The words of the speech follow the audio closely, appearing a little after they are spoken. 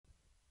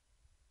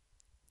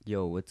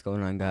Yo, what's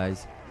going on,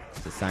 guys? It's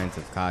the Science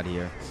of COD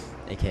here,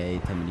 aka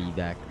Timid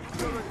Evac,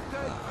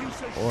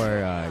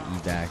 or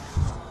Evac,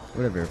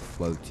 whatever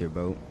floats your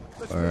boat,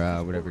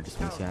 or whatever just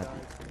makes you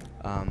happy.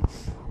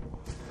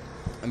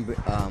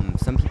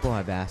 Some people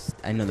have asked.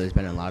 I know there's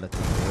been a lot of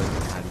tutorials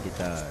on how to get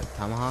the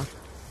Tomahawk,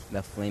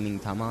 the flaming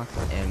Tomahawk,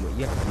 and what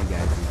you have to do,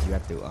 guys, is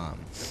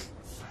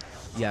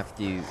you have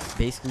to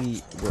basically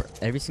where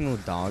every single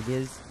dog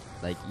is,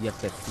 like, you have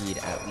to feed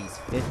at least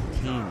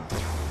 15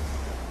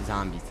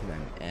 zombies to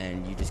them,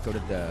 and you just go to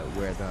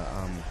where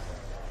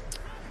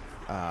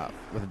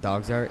the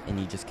dogs are, and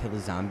you just kill the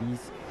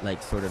zombies,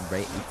 like, sort of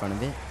right in front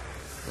of it,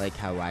 like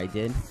how I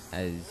did,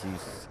 as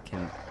you've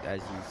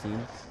seen.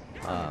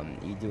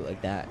 You do it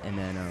like that, and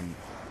then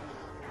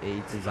it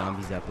eats the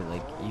zombies up, and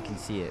like you can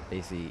see it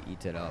basically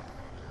eats it up.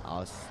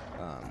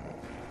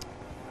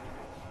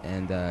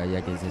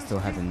 Yeah, guys, I still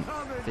haven't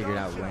figured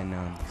out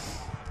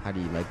how do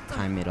you like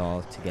time it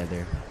all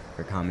together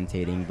for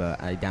commentating,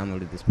 but I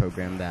downloaded this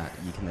program that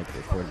you can like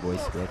record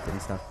voice with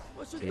and stuff.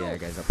 So yeah,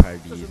 guys, I'll probably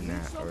be using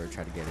that or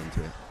try to get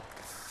into it.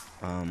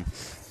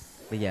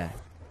 But yeah,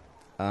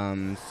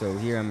 so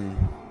here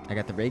I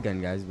got the ray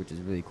gun, guys, which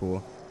is really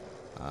cool.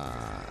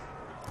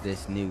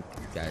 This nuke,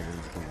 guys, as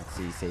you can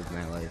see, saved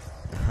my life.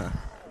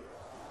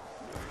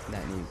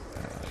 That nuke.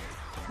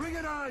 Bring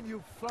it on,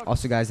 you fuck.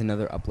 Also, guys,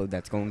 another upload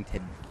that's going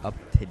up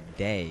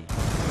today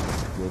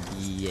will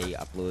be a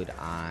upload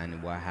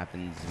on what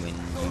happens when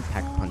you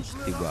pack a punch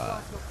through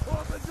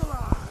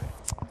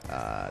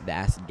the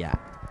acid gap.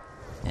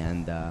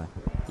 And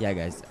yeah,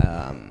 guys,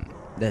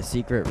 the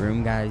secret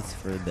room, guys,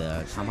 for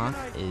the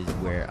Tomahawk is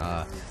where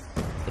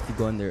if you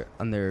go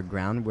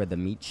underground where the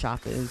meat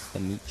shop is, the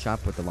meat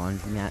shop with the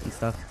laundromat and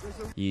stuff,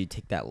 you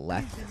take that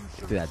left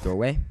through that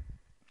doorway,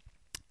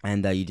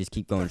 and you just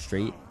keep going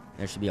straight.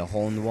 There should be a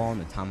hole in the wall,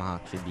 and the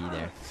Tomahawk should be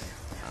there.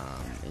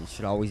 It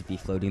should always be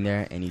floating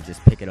there, and you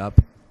just pick it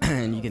up,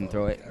 and you can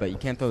throw it, but you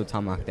can't throw the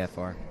Tomahawk that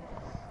far,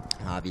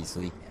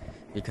 obviously,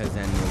 because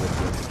then you would be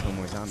able to kill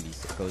more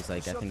zombies. It goes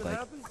like, I think, like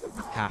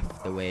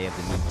half the way of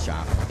the meat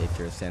shop if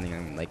you're standing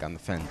on the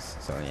fence.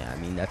 So yeah, I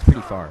mean, that's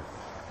pretty far,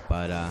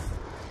 but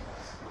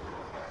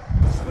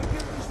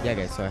yeah,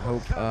 guys, so I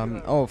hope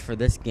oh, for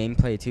this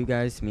gameplay too,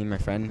 guys, me and my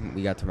friend,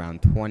 we got to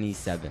round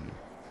 27.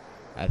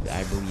 I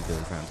believe it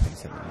was round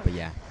 27, but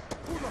yeah.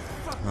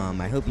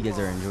 I hope you guys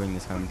are enjoying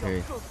this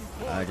commentary.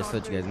 Just to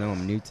let you guys know,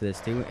 I'm new to this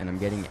too, and I'm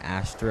getting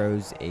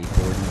Astros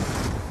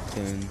A40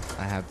 soon.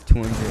 I have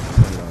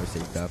 $220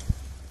 saved up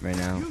right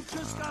now.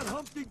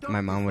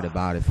 My mom would have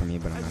bought it for me,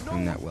 but I'm not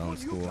doing that well in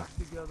school,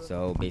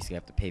 so basically I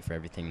have to pay for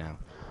everything now.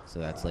 So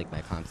that's like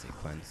my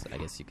consequence, I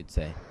guess you could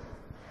say.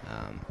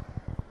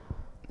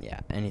 Yeah,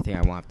 anything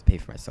I want, I have to pay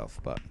for myself.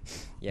 But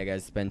yeah,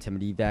 guys, it's been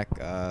Timid Evac.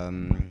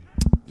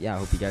 Yeah, I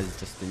hope you guys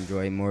just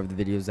enjoy more of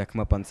the videos that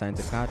come up on Science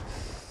of COD.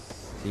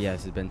 So yeah,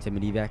 this has been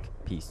Timid Evac.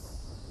 Peace.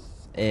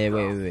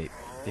 Wait.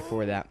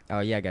 Before that,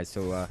 oh yeah, guys.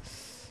 So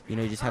you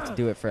know, you just have to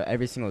do it for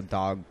every single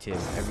dog too,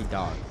 every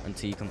dog,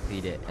 until you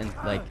complete it. And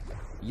like,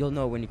 you'll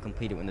know when you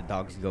complete it when the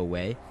dogs go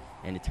away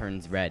and it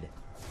turns red.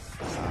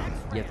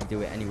 You have to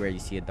do it anywhere you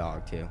see a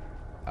dog too.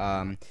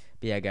 But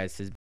yeah, guys, this has